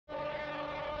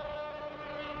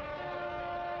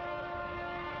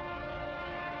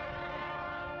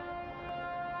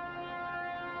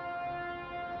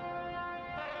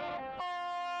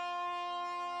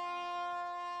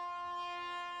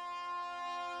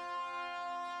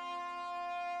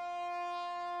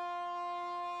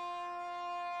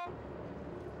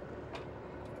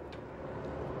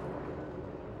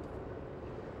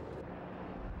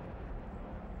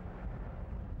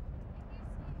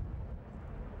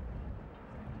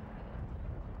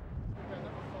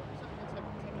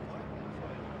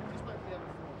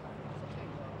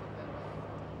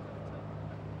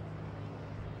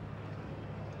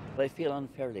they feel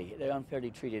unfairly. They're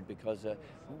unfairly treated because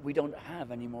we don't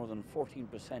have any more than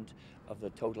 14% of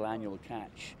the total annual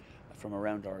catch from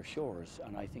around our shores,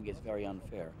 and I think it's very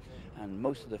unfair. And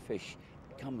most of the fish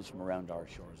comes from around our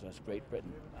shores. That's Great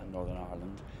Britain and Northern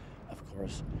Ireland, of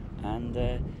course, and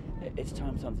it's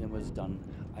time something was done.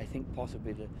 I think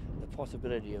possibly the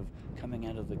possibility of coming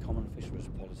out of the Common Fisheries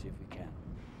Policy if we can.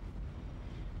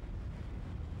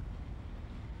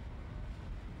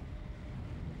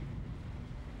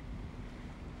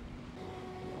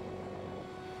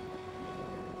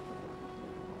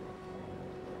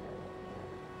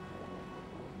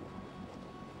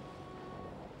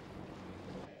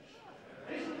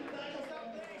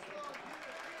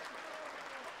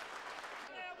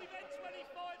 We've had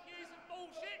 25 years of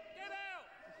bullshit. Get out!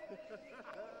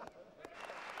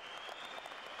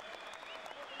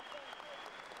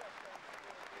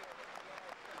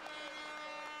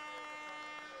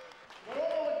 We're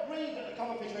all agreed that the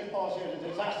Common Fisheries Policy is a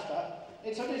disaster.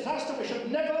 It's a disaster we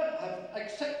should never have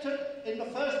accepted in the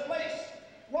first place.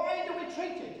 Why do we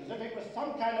treat it as if it was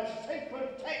some kind of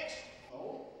sacred text?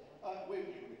 Oh, we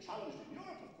challenged in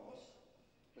Europe, of course.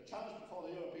 We're challenged before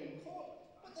the European Court,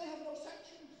 but they have no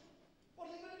sanctions. What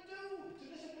are they going to do to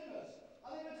discipline us?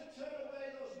 Are they going to